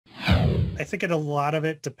I think a lot of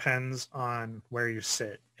it depends on where you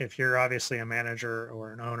sit. If you're obviously a manager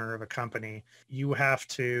or an owner of a company, you have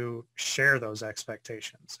to share those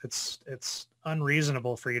expectations. It's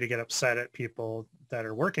unreasonable for you to get upset at people that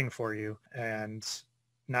are working for you and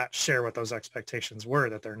not share what those expectations were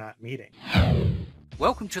that they're not meeting.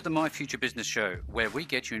 Welcome to the My Future Business Show, where we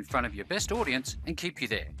get you in front of your best audience and keep you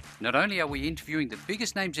there. Not only are we interviewing the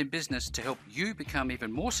biggest names in business to help you become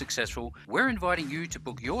even more successful, we're inviting you to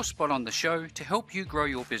book your spot on the show to help you grow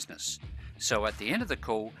your business. So at the end of the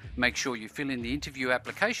call, make sure you fill in the interview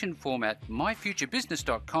application form at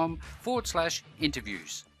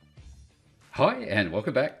myfuturebusiness.com/interviews. Hi, and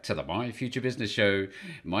welcome back to the My Future Business Show.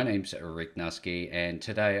 My name's Rick Nuske, and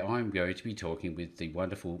today I'm going to be talking with the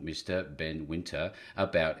wonderful Mr. Ben Winter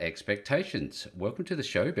about expectations. Welcome to the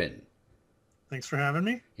show, Ben. Thanks for having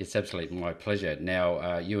me. It's absolutely my pleasure.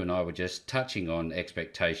 Now, you and I were just touching on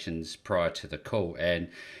expectations prior to the call, and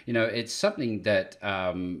it's something that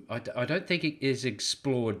I don't think it is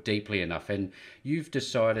explored deeply enough. And you've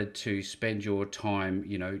decided to spend your time,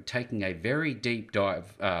 taking a very deep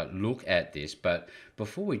dive look at this. But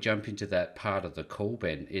before we jump into that part of the call,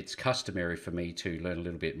 Ben, it's customary for me to learn a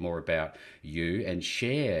little bit more about you and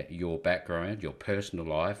share your background, your personal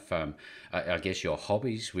life, I guess your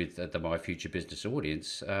hobbies with the My Future Business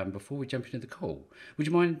audience before we jump into the call. Would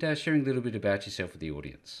you mind sharing a little bit about yourself with the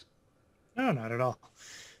audience? No, not at all.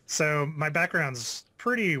 So my background's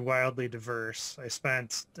pretty wildly diverse. I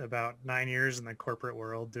spent about 9 years in the corporate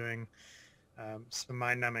world doing some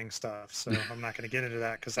mind-numbing stuff. So I'm not going to get into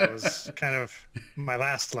that because that was kind of my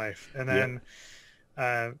last life. And then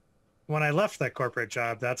when I left that corporate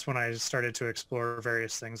job, that's when I started to explore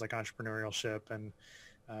various things like entrepreneurship. And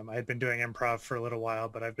I had been doing improv for a little while,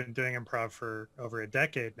 but I've been doing improv for over a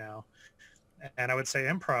decade now. And I would say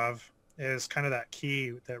improv is kind of that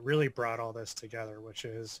key that really brought all this together, which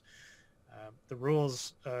is the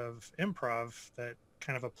rules of improv that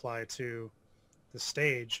kind of apply to the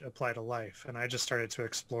stage apply to life. And I just started to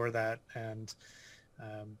explore that and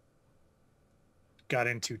got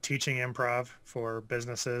into teaching improv for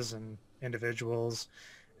businesses and individuals,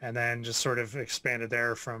 and then just sort of expanded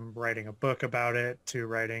there from writing a book about it to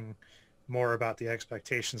writing more about the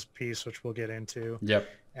expectations piece, which we'll get into. Yep.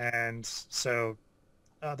 And so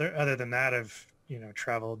other than that, I've,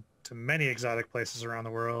 traveled to many exotic places around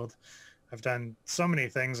the world. I've done so many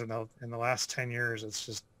things in the last 10 years. It's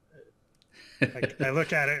just like, I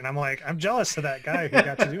look at it and I'm like, I'm jealous of that guy who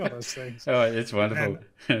got to do all those things. Oh, it's wonderful.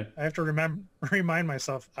 I have to remind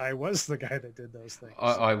myself I was the guy that did those things.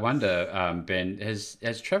 I wonder, Ben,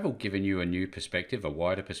 has travel given you a new perspective, a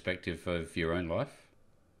wider perspective of your own life?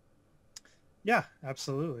 Yeah,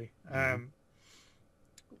 absolutely. Mm-hmm.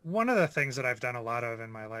 One of the things that I've done a lot of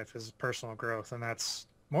in my life is personal growth, and that's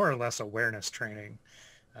more or less awareness training.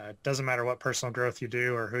 It doesn't matter what personal growth you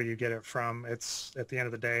do or who you get it from. It's at the end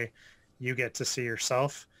of the day, you get to see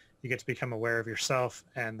yourself, you get to become aware of yourself,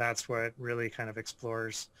 and that's what really kind of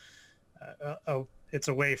explores. It's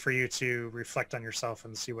a way for you to reflect on yourself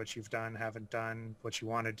and see what you've done, haven't done, what you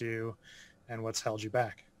want to do, and what's held you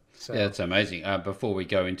back. So, yeah, it's amazing. Before we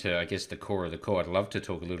go into, I guess, the core of the core, I'd love to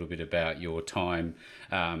talk a little bit about your time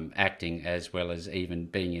acting as well as even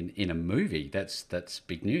being in a movie. That's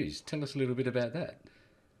big news. Tell us a little bit about that.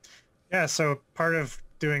 Yeah, so part of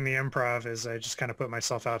doing the improv is I just kind of put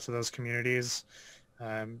myself out to those communities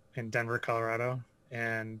in Denver, Colorado,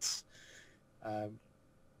 and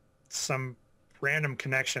some random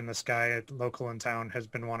connection. This guy local in town has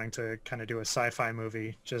been wanting to kind of do a sci-fi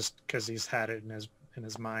movie just because he's had it in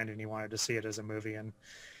his mind and he wanted to see it as a movie. And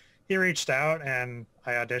he reached out and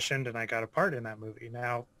I auditioned and I got a part in that movie.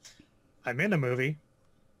 Now I'm in the movie.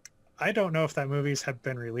 I don't know if that movies have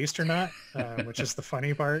been released or not, which is the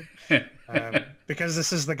funny part, because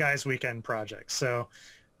this is the guy's weekend project. So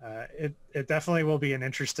it definitely will be an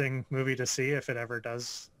interesting movie to see if it ever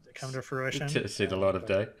does come to fruition. To see the light of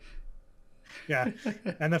day. Yeah.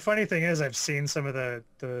 And the funny thing is I've seen some of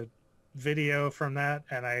the video from that,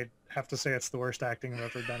 and I have to say it's the worst acting I've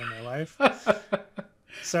ever done in my life.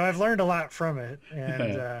 So I've learned a lot from it.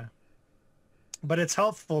 And but it's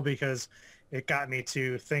helpful because it got me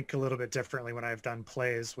to think a little bit differently when I've done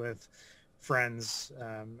plays with friends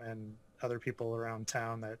and other people around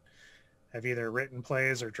town that have either written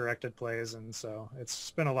plays or directed plays. And so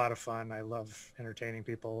it's been a lot of fun. I love entertaining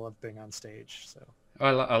people, love being on stage. So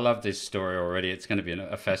I love this story already. It's going to be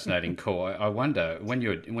a fascinating call. I wonder when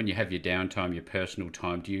you have your downtime, your personal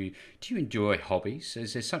time, do you enjoy hobbies?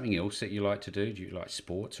 Is there something else that you like to do? Do you like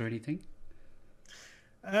sports or anything?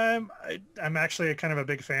 I'm actually kind of a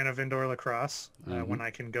big fan of indoor lacrosse when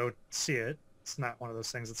I can go see it. it's not one of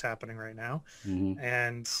those things that's happening right now. Hmm.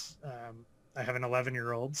 And I have an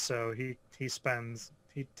 11-year-old, so he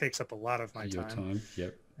takes up a lot of my Your time, time.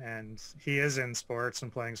 Yep. and he is in sports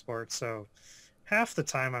and playing sports. So half the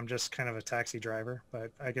time I'm just kind of a taxi driver,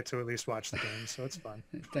 but I get to at least watch the game, so it's fun.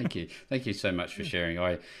 Thank you. Thank you so much for sharing.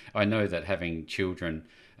 I know that having children,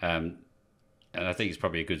 um, and I think it's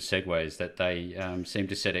probably a good segue, is that they seem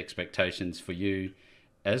to set expectations for you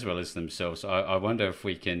as well as themselves. I wonder if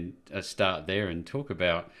we can start there and talk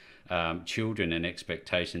about children and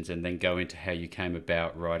expectations, and then go into how you came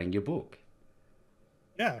about writing your book.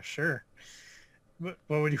 Yeah, sure.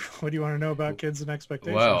 What do you want to know about kids and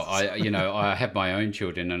Well, expectations? I have my own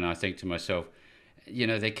children, and I think to myself,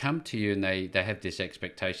 they come to you and they have this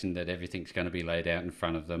expectation that everything's going to be laid out in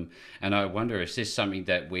front of them. And I wonder, is this something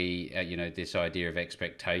that this idea of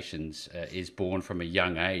expectations is born from a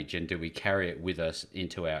young age, and do we carry it with us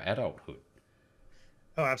into our adulthood?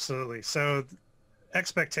 Oh, absolutely. So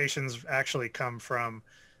expectations actually come from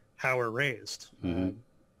how we're raised, Hmm.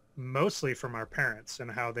 mostly from our parents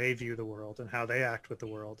and how they view the world and how they act with the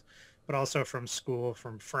world, but also from school,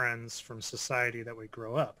 from friends, from society that we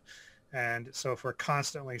grow up. And so if we're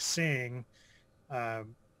constantly seeing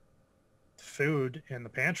um, food in the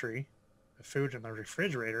pantry, food in the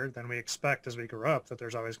refrigerator, then we expect as we grow up that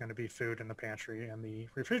there's always going to be food in the pantry and the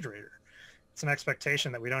refrigerator. It's an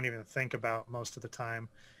expectation that we don't even think about most of the time.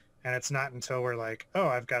 And it's not until we're like, oh,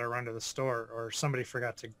 I've got to run to the store, or somebody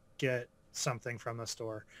forgot to get something from the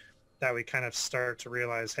store, that we kind of start to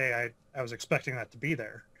realize, hey, I was expecting that to be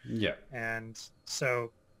there. Yeah. And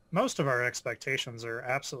so most of our expectations are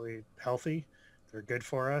absolutely healthy. They're good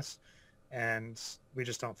for us. And we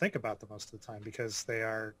just don't think about them most of the time because they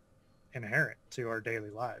are inherent to our daily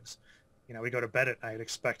lives. We go to bed at night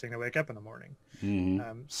expecting to wake up in the morning. Hmm.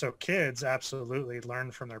 So kids absolutely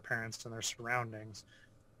learn from their parents and their surroundings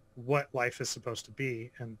what life is supposed to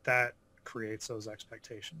be, and that creates those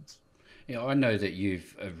expectations. Yeah, I know that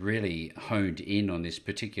you've really honed in on this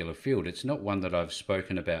particular field. It's not one that I've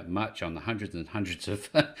spoken about much on the hundreds and hundreds of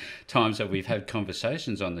times that we've had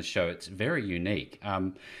conversations on the show. It's very unique.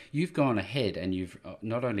 You've gone ahead and you've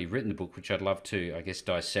not only written the book, which I'd love to, I guess,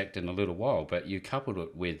 dissect in a little while, but you coupled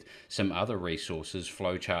it with some other resources,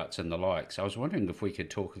 flowcharts and the like. So I was wondering if we could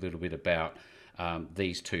talk a little bit about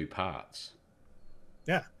these two parts.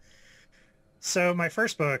 Yeah. So my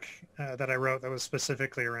first book that I wrote that was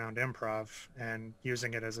specifically around improv and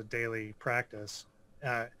using it as a daily practice,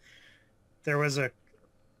 uh, there was a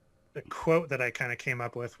quote that I kind of came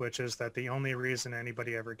up with, which is that the only reason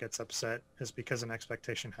anybody ever gets upset is because an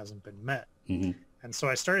expectation hasn't been met. Hmm. And so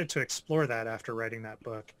I started to explore that after writing that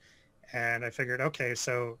book. And I figured, okay,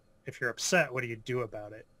 so if you're upset, what do you do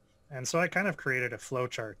about it? And so I kind of created a flow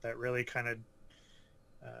chart that really kind of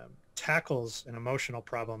tackles an emotional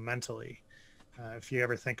problem mentally. If you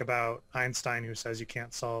ever think about Einstein, who says you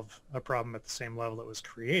can't solve a problem at the same level it was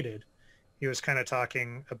created, he was kind of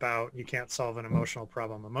talking about you can't solve an emotional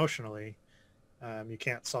problem emotionally. You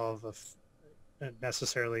can't solve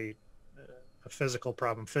necessarily a physical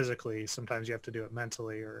problem physically. Sometimes you have to do it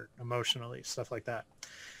mentally or emotionally, stuff like that.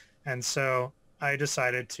 And so I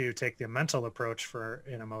decided to take the mental approach for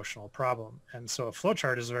an emotional problem. And so a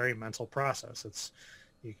flowchart is a very mental process. It's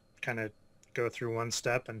you kind of go through one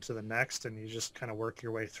step into the next and you just kind of work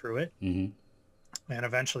your way through it. Hmm. And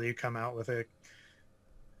eventually you come out with a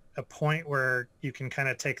point where you can kind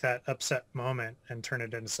of take that upset moment and turn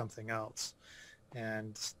it into something else.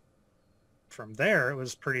 And from there, it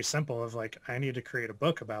was pretty simple of like, I need to create a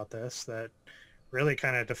book about this that really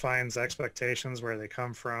kind of defines expectations, where they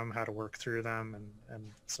come from, how to work through them,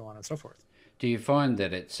 and so on and so forth. Do you find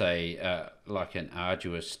that it's a like an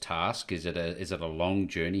arduous task? Is it a long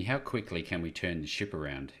journey? How quickly can we turn the ship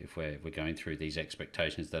around if we're going through these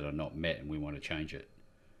expectations that are not met and we want to change it?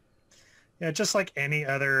 Yeah, just like any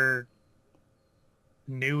other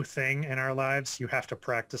new thing in our lives, you have to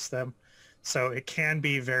practice them. So it can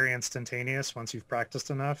be very instantaneous once you've practiced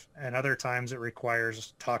enough, and other times it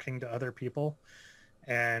requires talking to other people.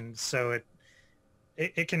 And so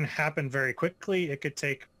it can happen very quickly. It could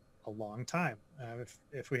take a long time.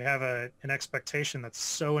 If we have an expectation that's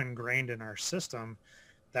so ingrained in our system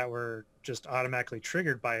that we're just automatically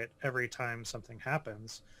triggered by it every time something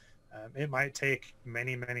happens, it might take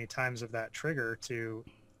many, many times of that trigger to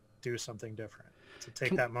do something different. To take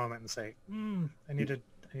Can, that moment and say, I need to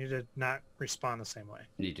not respond the same way.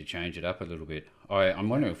 Need to change it up a little bit. I'm Yeah.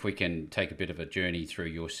 wondering if we can take a bit of a journey through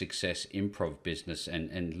your success improv business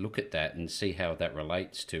and look at that and see how that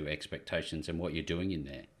relates to expectations and what you're doing in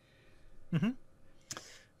there. hmm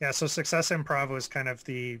Yeah. So Success Improv was kind of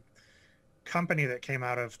the company that came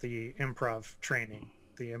out of the improv training.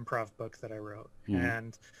 the improv book that I wrote. Mm.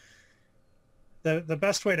 And the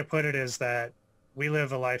best way to put it is that we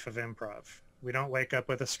live a life of improv. We don't wake up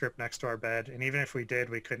with a script next to our bed, and even if we did,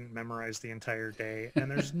 we couldn't memorize the entire day. And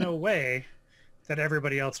there's no way that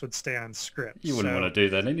everybody else would stay on script. You wouldn't want to So, do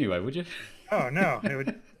that anyway, would you? oh no, it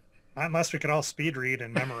would, unless we could all speed read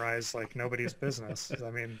and memorize like nobody's business.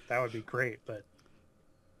 I mean, that would be great, but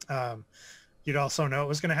um, you'd also know what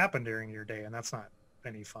was going to happen during your day, and that's not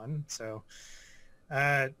any fun. So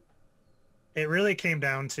uh, it really came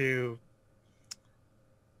down to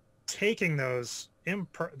taking those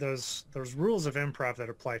rules of improv that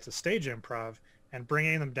apply to stage improv and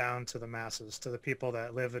bringing them down to the masses, to the people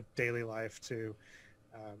that live a daily life, to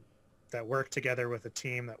um, that work together with a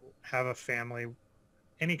team, that have a family,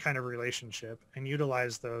 any kind of relationship, and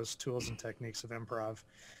utilize those tools and techniques of improv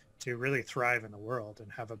to really thrive in the world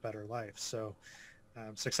and have a better life. So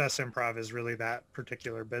Success Improv is really that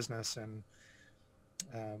particular business. And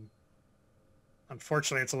um,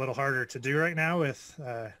 unfortunately, it's a little harder to do right now with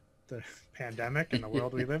the pandemic and the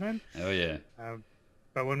world we live in. Oh yeah.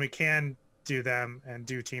 But when we can do them and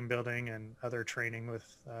do team building and other training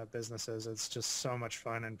with businesses, it's just so much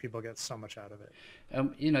fun and people get so much out of it.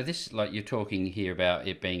 This, like you're talking here about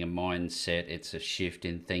it being a mindset, it's a shift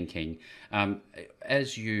in thinking.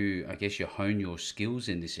 As you, I guess, you hone your skills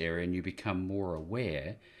in this area and you become more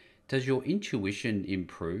aware, does your intuition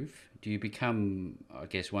improve? Do you become, I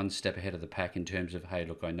guess, one step ahead of the pack in terms of, hey,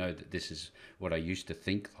 look, I know that this is what I used to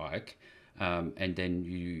think like, and then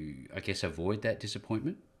you, I guess, avoid that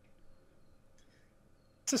disappointment?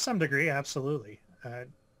 To some degree, absolutely.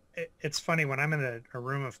 It's funny when I'm in a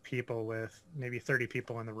room of people with maybe 30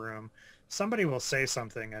 people in the room, somebody will say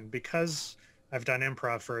something, and because I've done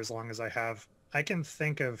improv for as long as I have, I can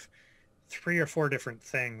think of 3 or 4 different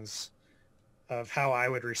things of how I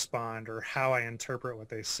would respond or how I interpret what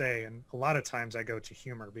they say. And a lot of times I go to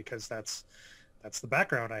humor because that's the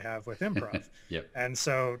background I have with improv. Yep. And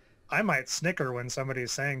so I might snicker when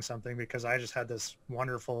somebody's saying something because I just had this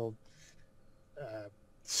wonderful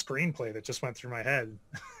screenplay that just went through my head.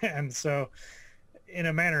 And so in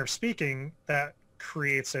a manner of speaking, that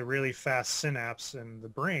creates a really fast synapse in the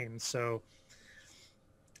brain. So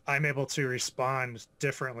I'm able to respond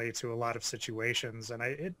differently to a lot of situations.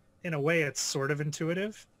 And in a way, it's sort of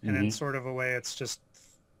intuitive, and in Hmm. sort of a way, it's just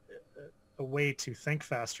a way to think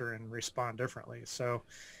faster and respond differently. So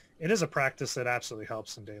it is a practice that absolutely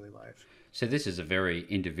helps in daily life. So this is a very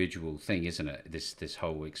individual thing, isn't it? This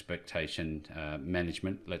whole expectation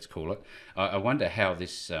management, let's call it. I wonder how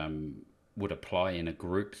this would apply in a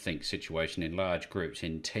group think situation, in large groups,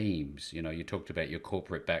 in teams. You talked about your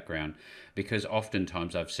corporate background, because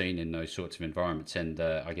oftentimes I've seen in those sorts of environments, and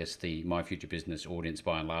I guess the My Future Business audience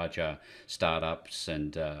by and large are startups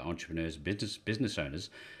and entrepreneurs, business owners.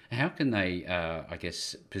 How can they, I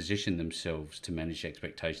guess, position themselves to manage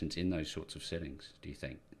expectations in those sorts of settings, do you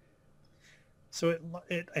think? So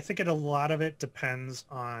I think a lot of it depends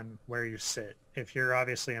on where you sit. If you're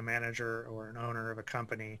obviously a manager or an owner of a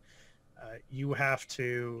company, you have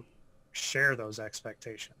to share those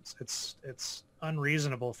expectations. It's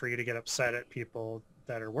unreasonable for you to get upset at people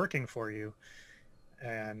that are working for you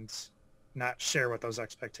and not share what those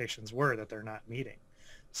expectations were that they're not meeting.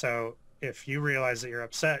 So if you realize that you're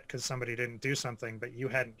upset because somebody didn't do something, but you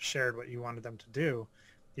hadn't shared what you wanted them to do,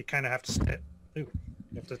 you kind of have to you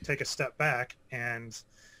have to take a step back and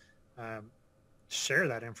um, share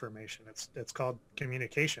that information. It's called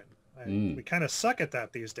communication. And we kind of suck at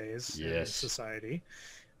that these days in Yes. society,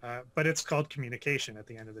 but it's called communication at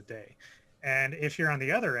the end of the day. And if you're on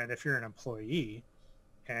the other end, if you're an employee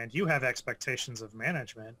and you have expectations of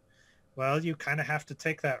management, well, you kind of have to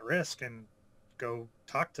take that risk and go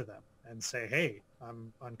talk to them and say, hey,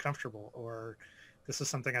 I'm uncomfortable, or this is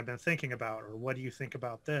something I've been thinking about, or what do you think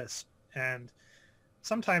about this? And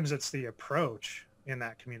sometimes it's the approach in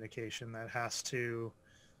that communication that has to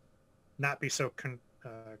not be so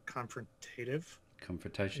confrontative, you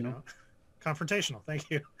Confrontational? know, confrontational. Thank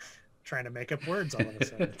you. Trying to make up words all of a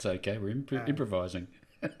sudden. It's okay. We're Uh, improvising.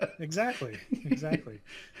 exactly. Exactly.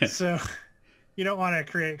 So you don't want to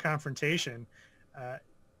create confrontation. Uh,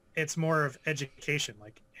 it's more of education.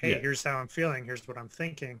 Like, hey, Yeah. here's how I'm feeling. Here's what I'm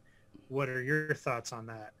thinking. What are your thoughts on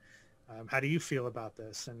that? How do you feel about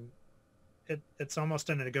this? And it's almost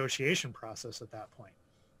a negotiation process at that point.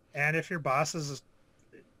 And if your boss is,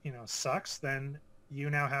 sucks, then you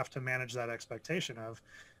now have to manage that expectation of,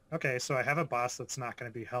 okay, so I have a boss that's not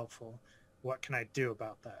going to be helpful. What can I do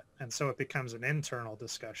about that? And so it becomes an internal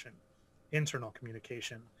discussion, internal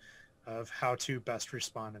communication of how to best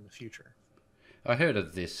respond in the future. I heard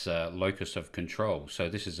of this locus of control. So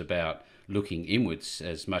this is about looking inwards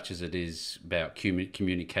as much as it is about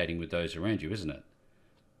communicating with those around you, isn't it?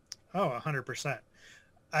 Oh, 100%.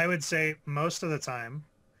 I would say most of the time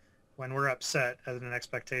when we're upset at an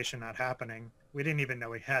expectation not happening, we didn't even know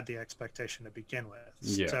we had the expectation to begin with.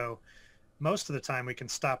 Yeah. So most of the time we can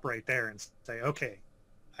stop right there and say, okay,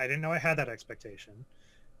 I didn't know I had that expectation.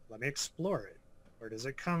 Let me explore it. Where does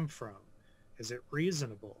it come from? Is it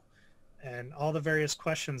reasonable? And all the various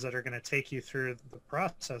questions that are going to take you through the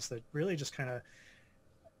process that really just kind of,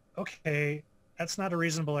 okay, that's not a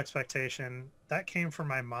reasonable expectation. That came from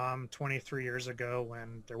my mom 23 years ago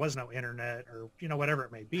when there was no internet or, whatever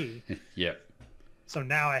it may be. Yeah. So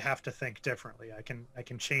now I have to think differently. I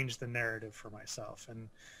can change the narrative for myself, and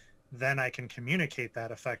then I can communicate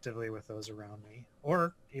that effectively with those around me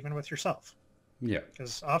or even with yourself. Yeah.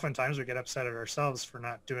 Because oftentimes we get upset at ourselves for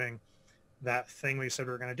not doing that thing we said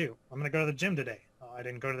we were going to do. I'm going to go to the gym today. Oh, I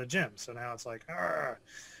didn't go to the gym. So now it's like,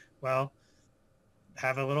 well,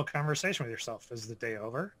 have a little conversation with yourself. Is the day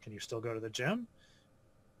over? Can you still go to the gym?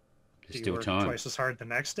 There's Do you still work time. twice as hard the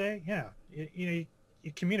next day? Yeah. You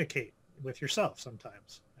communicate with yourself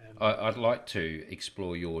sometimes. And I'd like to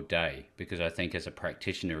explore your day because I think as a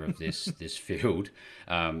practitioner of this field,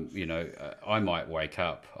 I might wake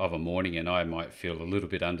up of a morning and I might feel a little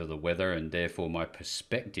bit under the weather, and therefore my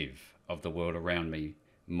perspective of the world around me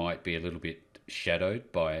might be a little bit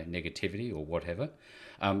shadowed by negativity or whatever.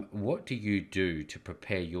 What do you do to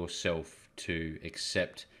prepare yourself to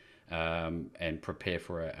accept and prepare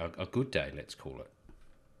for a good day, let's call it,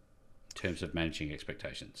 in terms of managing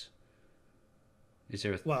expectations? Is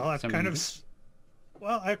there well, I've something kind you of, do?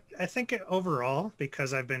 well, I think overall,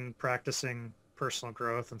 because I've been practicing personal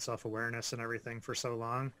growth and self-awareness and everything for so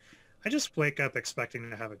long, I just wake up expecting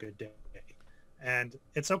to have a good day. And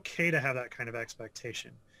it's okay to have that kind of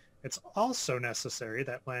expectation. It's also necessary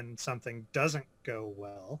that when something doesn't go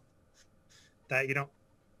well, that you don't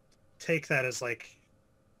take that as like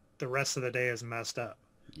the rest of the day is messed up.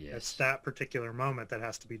 It's Yes. that particular moment that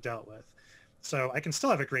has to be dealt with. So I can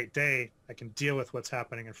still have a great day. I can deal with what's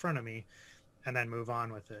happening in front of me and then move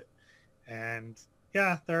on with it. And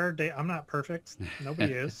yeah, there are days, I'm not perfect.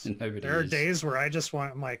 Nobody is. There Nobody are is. days where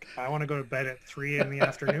I'm like, I want to go to bed at 3 in the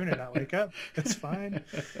afternoon and not wake up. It's fine.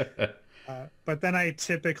 But then I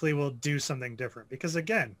typically will do something different because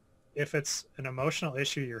again, if it's an emotional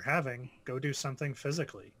issue you're having, go do something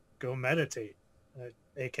physically, go meditate,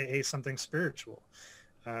 AKA something spiritual,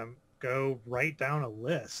 go write down a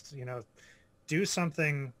list, do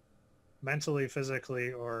something mentally,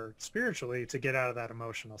 physically, or spiritually to get out of that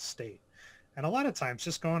emotional state. And a lot of times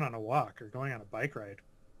just going on a walk or going on a bike ride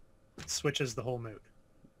switches the whole mood.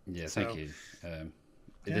 Yeah, thank So you. Um,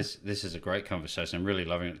 yeah. this is a great conversation. I'm really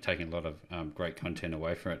loving it, taking a lot of great content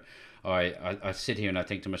away from it. I sit here and I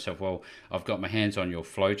think to myself, well, I've got my hands on your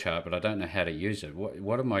flow chart, but I don't know how to use it.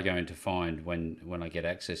 What am I going to find when I get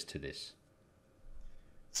access to this?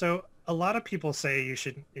 So a lot of people say you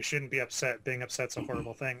shouldn't be upset. Being upset's a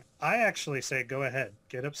horrible thing. I actually say go ahead,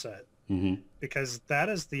 get upset, Hmm. because that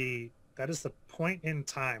is the point in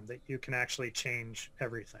time that you can actually change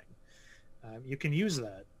everything. You can use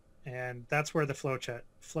that, and that's where the flow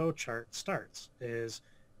chart starts. Is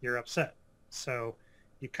you're upset, so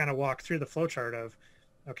you kind of walk through the flow chart of,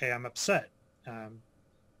 okay, I'm upset. Um,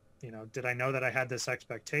 did I know that I had this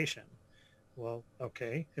expectation? Well,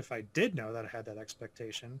 okay, if I did know that I had that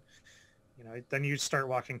expectation, then you start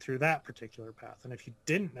walking through that particular path. And if you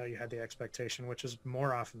didn't know you had the expectation, which is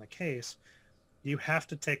more often the case, you have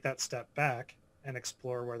to take that step back and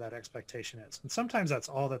explore where that expectation is. And sometimes that's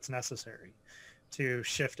all that's necessary to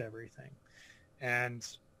shift everything. And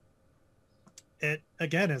it,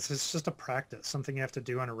 again, it's just a practice, something you have to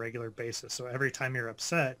do on a regular basis. So every time you're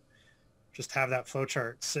upset, just have that flow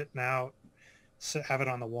chart sitting out, have it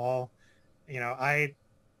on the wall. I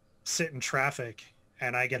sit in traffic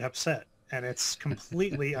and I get upset and it's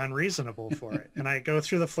completely unreasonable for it. And I go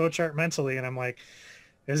through the flowchart mentally and I'm like,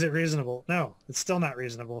 is it reasonable? No, it's still not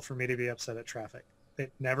reasonable for me to be upset at traffic.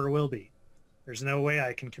 It never will be. There's no way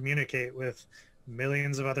I can communicate with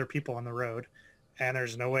millions of other people on the road, and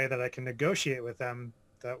there's no way that I can negotiate with them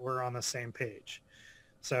that we're on the same page.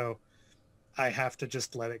 So I have to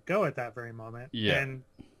just let it go at that very moment. Yeah. And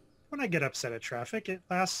when I get upset at traffic, it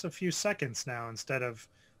lasts a few seconds now instead of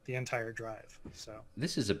the entire drive. So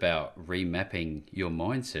This is about remapping your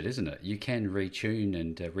mindset, isn't it? You can retune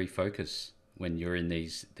and refocus when you're in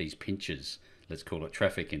these pinches. Let's call it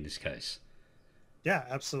traffic in this case. yeah,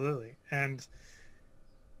 absolutely. And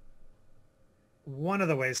one of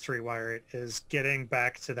the ways to rewire it is getting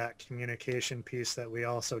back to that communication piece that we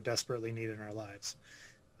also desperately need in our lives.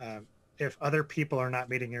 if other people are not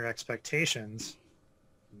meeting your expectations,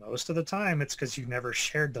 most of the time it's because you never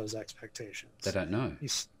shared those They expectations. don't know. You,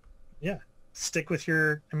 yeah, stick with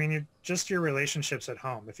your, I mean, just your relationships at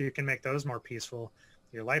home. If you can make those more peaceful,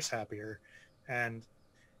 your life's happier. And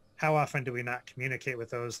how often do we not communicate with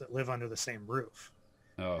those that live under the same roof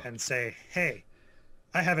Oh, and say, hey,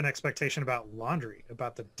 I have an expectation about laundry,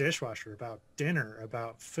 about the dishwasher, about dinner,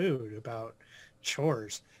 about food, about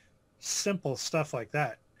chores, simple stuff like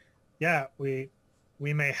that. Yeah, we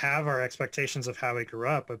may have our expectations of how we grew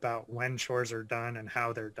up about when chores are done and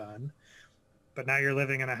how they're done, but now you're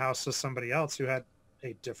living in a house with somebody else who had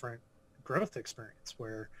a different growth experience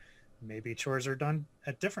where maybe chores are done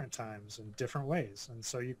at different times in different ways, and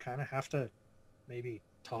so you kind of have to maybe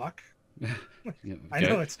talk. I go.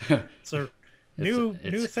 know it's a It's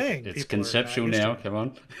new thing it's people are not conceptual used now. to. Come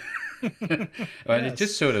on. And it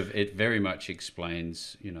just Yes. sort of it very much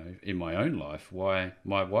explains, in my own life why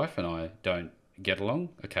my wife and I don't get along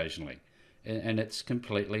occasionally, and it's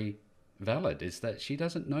completely valid. Is that she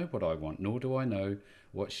doesn't know what I want, nor do I know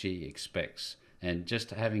what she expects. And just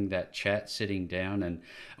having that chat, sitting down, and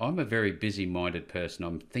I'm a very busy-minded person.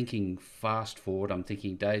 I'm thinking fast forward. I'm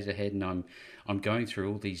thinking days ahead, and I'm going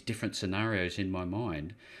through all these different scenarios in my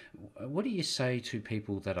mind. What do you say to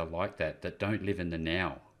people that are like that, that don't live in the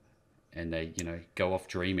now, and they, go off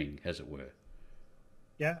dreaming, as it were?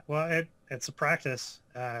 Yeah, well, it's a practice.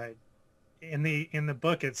 In the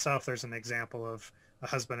book itself, there's an example of a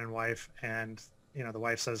husband and wife, and the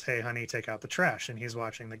wife says, "Hey, honey, take out the trash," and he's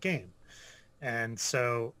watching the game, and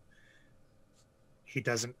so he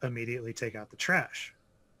doesn't immediately take out the trash.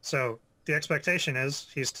 So the expectation is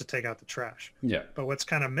he's to take out the trash, Yeah. but what's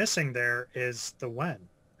kind of missing there is the when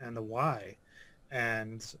and the why,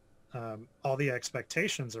 and all the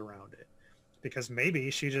expectations around it, because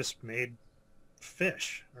maybe she just made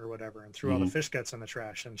fish or whatever and threw all the Hmm. fish guts in the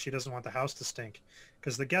trash and she doesn't want the house to stink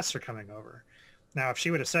because the guests are coming over. Now, if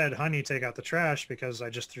she would have said, honey, take out the trash because I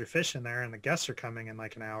just threw fish in there and the guests are coming in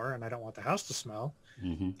like an hour and I don't want the house to smell.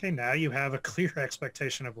 Hmm. Okay, now you have a clear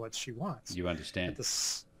expectation of what she wants. You At understand.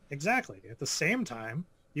 this exactly. At the same time,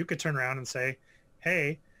 you could turn around and say,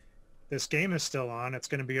 hey, this game is still on. It's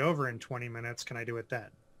going to be over in 20 minutes. Can I do it then?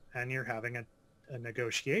 And you're having a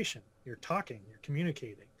negotiation. You're talking, you're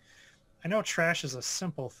communicating. I know trash is a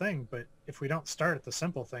simple thing, but if we don't start at the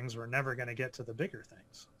simple things, we're never going to get to the bigger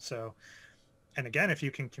things. So, and again, if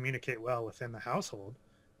you can communicate well within the household,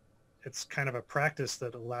 it's kind of a practice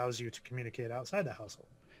that allows you to communicate outside the household.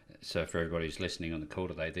 So, for everybody who's listening on the call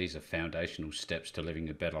today, these are foundational steps to living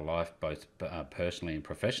a better life, both personally and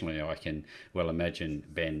professionally. I can well imagine,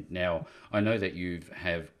 Ben. Now, I know that you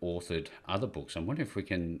have authored other books. I'm wondering if we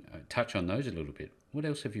can touch on those a little bit. What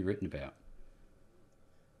else have you written about?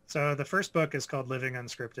 So the first book is called Living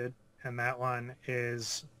Unscripted, and that one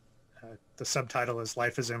is the subtitle is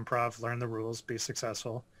Life is Improv, Learn the Rules, Be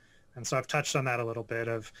Successful. And so I've touched on that a little bit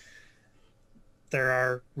of there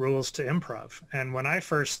are rules to improv. And when I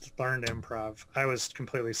first learned improv, I was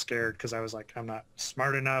completely scared because I was like, I'm not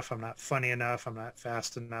smart enough. I'm not funny enough. I'm not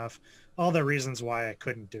fast enough. All the reasons why I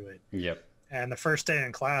couldn't do it. Yep. And the first day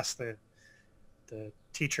in class, the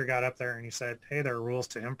teacher got up there and he said, hey, there are rules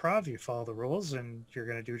to improv. You follow the rules and you're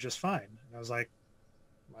going to do just fine. And I was like,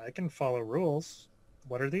 I can follow rules.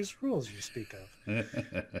 What are these rules you speak of?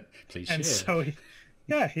 Please And share. so,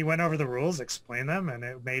 yeah, he went over the rules, explained them, and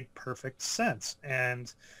it made perfect sense.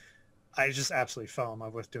 And I just absolutely fell in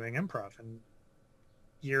love with doing improv. And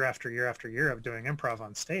year after year after year of doing improv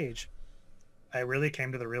on stage, I really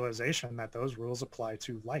came to the realization that those rules apply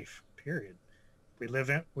to life, period. We live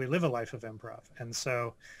a life of improv. And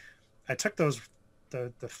so I took the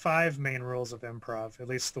five main rules of improv, at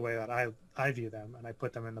least the way that I view them, and I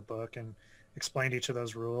put them in the book and explained each of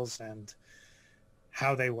those rules and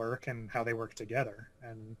how they work and how they work together.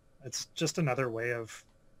 And it's just another way of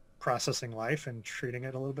processing life and treating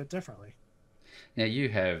it a little bit differently. Now, you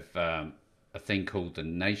have a thing called the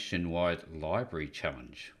Nationwide Library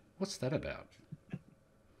Challenge. What's that about?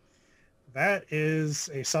 That is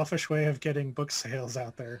a selfish way of getting book sales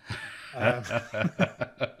out there. Uh,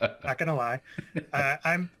 not gonna lie,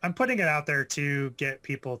 I'm putting it out there to get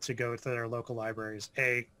people to go to their local libraries.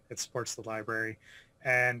 A, it supports the library,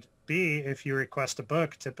 and B, if you request a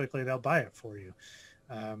book, typically they'll buy it for you,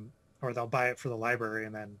 or they'll buy it for the library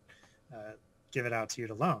and then uh, give it out to you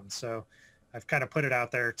to loan. So I've kind of put it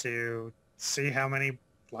out there to see how many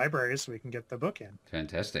libraries we can get the book in.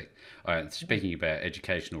 Fantastic. Speaking about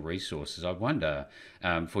educational resources, I wonder,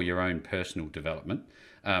 for your own personal development,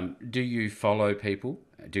 do you follow people?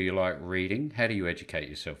 Do you like reading? How do you educate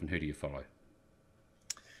yourself, and who do you follow?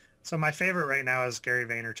 So my favorite right now is Gary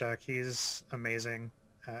Vaynerchuk. He's amazing.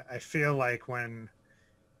 I feel like when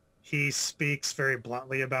he speaks very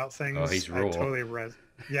bluntly about Oh, things, he's I raw. totally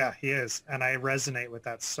yeah, he is. And I resonate with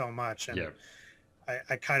that so much. And Yep.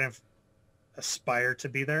 I kind of aspire to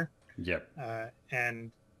be there Yep.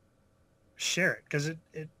 and share it because it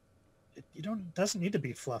you don't doesn't need to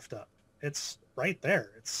be fluffed up. It's right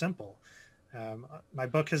there. It's simple. My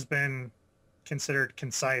book has been considered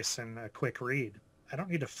concise and a quick read. I don't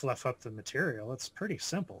need to fluff up the material. It's pretty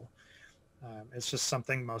simple. It's just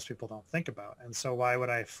something most people don't think about. And so why would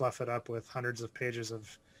I fluff it up with hundreds of pages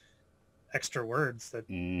of extra words that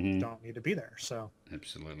Hmm. don't need to be there? So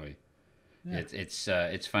Absolutely. yeah.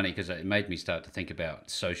 It's funny because it made me start to think about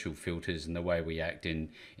social filters and the way we act in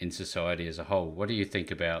society as a whole. What do you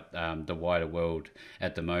think about the wider world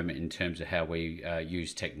at the moment in terms of how we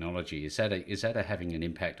use technology? Is that having an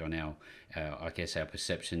impact on our I guess our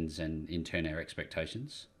perceptions and in turn our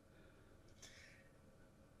expectations?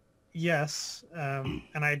 Yes.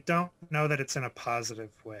 And I don't know that it's in a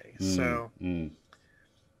positive way. Mm, So mm,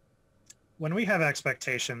 when we have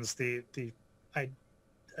expectations, the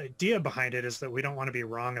idea behind it is that we don't want to be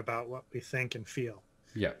wrong about what we think and feel.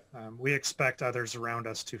 yeah, We expect others around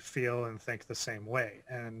us to feel and think the same way.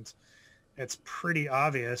 And it's pretty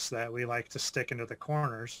obvious that we like to stick into the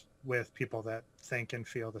corners with people that think and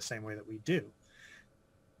feel the same way that we do.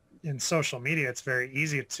 In social media, it's very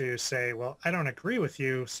easy to say, well, I don't agree with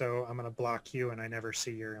you, so I'm going to block you and I never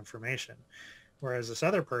see your information. Whereas this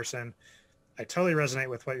other person, I totally resonate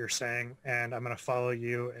with what you're saying and I'm going to follow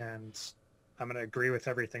you and I'm going to agree with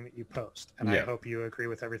everything that you post. And I yeah, hope you agree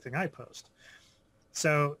with everything I post.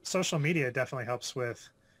 So social media definitely helps with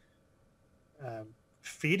um,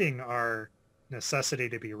 feeding our necessity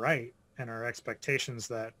to be right and our expectations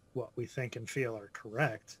that what we think and feel are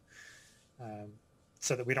correct, um,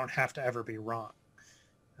 so that we don't have to ever be wrong.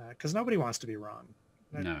 Because nobody wants to be wrong.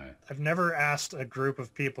 no. I've never asked a group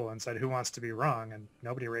of people and said, who wants to be wrong? And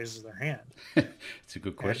nobody raises their hand. It's a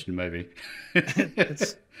good And question, maybe.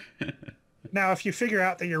 it's now, if you figure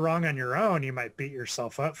out that you're wrong on your own, you might beat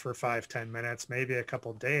yourself up for 5, 10 minutes, maybe a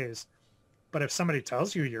couple days. But if somebody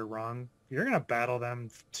tells you you're wrong, you're going to battle them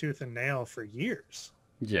tooth and nail for years.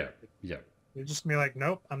 Yeah, yeah. You're just going to be like,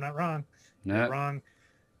 nope, I'm not wrong. You're No, wrong.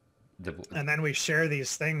 the And then we share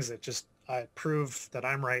these things that just prove that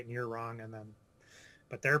I'm right and you're wrong. And then,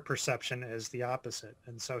 but their perception is the opposite.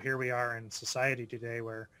 And so here we are in society today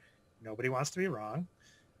where nobody wants to be wrong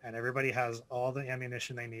and everybody has all the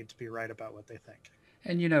ammunition they need to be right about what they think.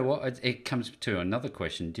 And you know what? It comes to another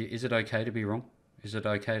question. Is it okay to be wrong? Is it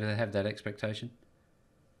okay to have that expectation?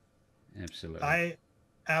 Absolutely. I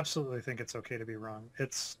absolutely think it's okay to be wrong.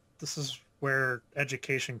 This is where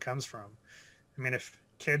education comes from. I mean, if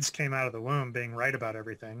kids came out of the womb being right about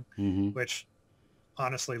everything, Hmm. which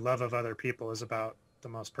honestly, love of other people is about the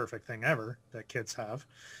most perfect thing ever that kids have.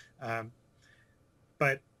 Um,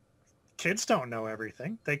 but kids don't know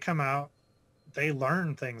everything. They come out, they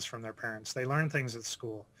learn things from their parents. They learn things at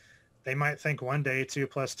school. They might think one day 2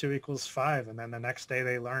 + 2 = 5, and then the next day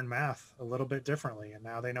they learn math a little bit differently, and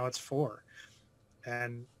now they know it's 4.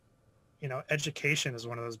 And education is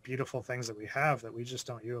one of those beautiful things that we have that we just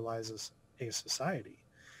don't utilize as a society.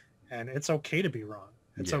 And it's okay to be wrong.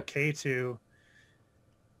 It's Yeah, okay to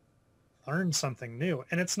learn something new.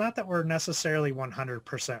 And it's not that we're necessarily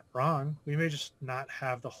 100% wrong. We may just not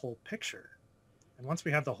have the whole picture. And once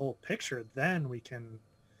we have the whole picture, then we can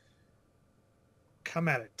come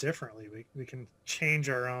at it differently. We can change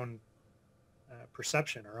our own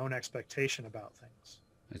perception, our own expectation about things.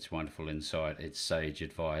 it's wonderful insight. It's sage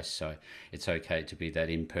advice. So it's okay to be that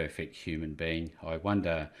imperfect human being. I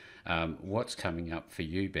wonder what's coming up for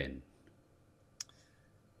you, Ben.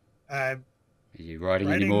 Uh, Are you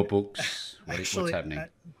writing any more Writing, books? What's actually, happening?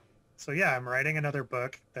 so yeah, I'm writing another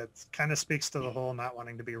book that kind of speaks to the whole not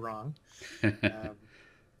wanting to be wrong. Um,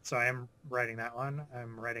 so I am writing that one.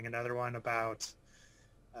 I'm writing another one about,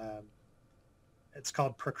 um, it's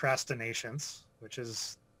called Procrastinations, which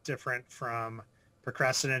is different from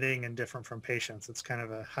procrastinating and different from patience. It's kind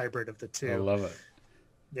of a hybrid of the I two. love it.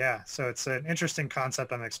 Yeah, so it's an interesting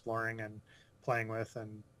concept I'm exploring and playing with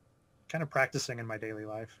and kind of practicing in my daily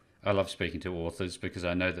life. I love speaking to authors because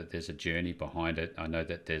I know that there's a journey behind it. I know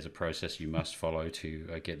that there's a process you must follow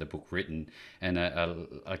to get the book written, and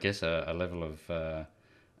I guess a level of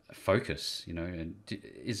focus. And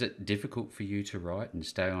is it difficult for you to write and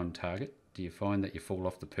stay on target? Do you find that you fall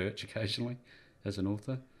off the perch occasionally as an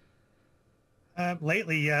author?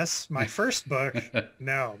 Lately, yes. My first book,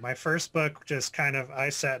 no. My first book just kind of, I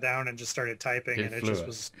sat down and just started typing, It and it just flew.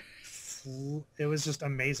 was, it was just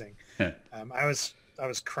amazing. I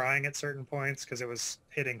was crying at certain points because it was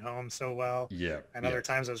hitting home so well, Yeah, and yeah, other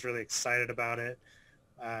times I was really excited about it.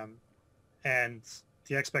 Um, and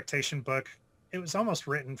the expectation book, it was almost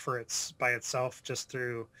written by itself just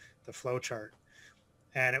through the flow chart.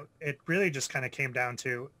 And it really just kind of came down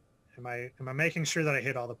to, am I making sure that I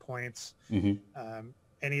hit all the points? Hmm.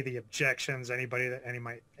 Any of the objections,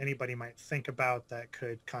 anybody might think about that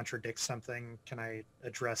could contradict something, can I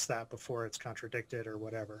address that before it's contradicted or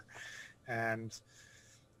whatever? And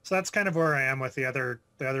so that's kind of where I am with the other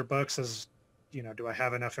books is, do I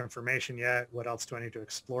have enough information yet? What else do I need to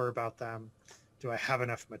explore about them? Do I have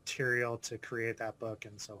enough material to create that book,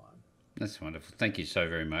 and so on? That's wonderful. Thank you so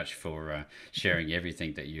very much for sharing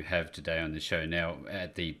everything that you have today on the show. Now,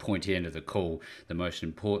 at the pointy end of the call, the most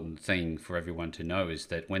important thing for everyone to know is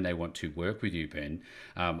that when they want to work with you, Ben,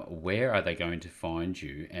 where are they going to find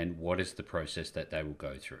you, and what is the process that they will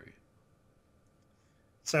go through?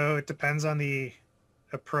 So it depends on the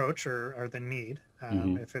approach or the need.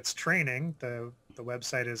 Hmm. If it's training, the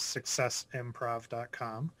website is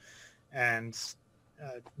successimprov.com. And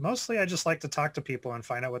mostly I just like to talk to people and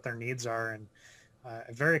find out what their needs are, and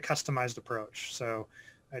a very customized approach. So,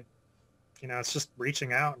 it's just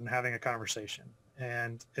reaching out and having a conversation.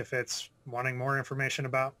 And if it's wanting more information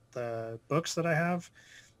about the books that I have,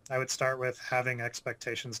 I would start with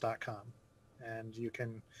havingexpectations.com. And you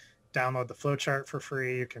can download the flowchart for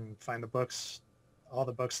free. You can find the books, all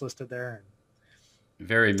the books listed there.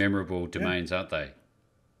 Very memorable And yeah, domains, aren't they?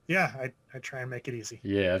 yeah, I try and make it easy.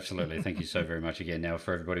 Yeah, absolutely. Thank you so very much again. Now,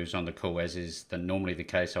 for everybody who's on the call, as is normally the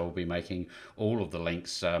case, I will be making all of the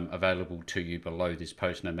links available to you below this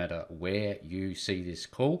post. No matter where you see this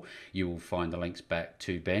call, you will find the links back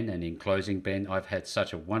to Ben. And in closing, Ben, I've had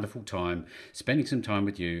such a wonderful time spending some time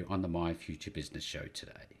with you on the My Future Business show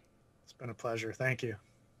today. It's been a pleasure. Thank you.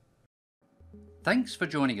 Thanks for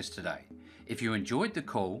joining us today. If you enjoyed the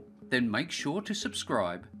call, then make sure to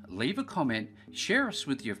subscribe, leave a comment, share us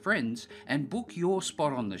with your friends, and book your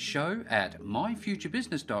spot on the show at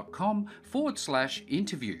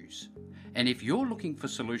myfuturebusiness.com/interviews. And if you're looking for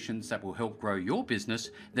solutions that will help grow your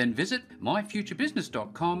business, then visit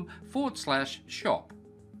myfuturebusiness.com/shop.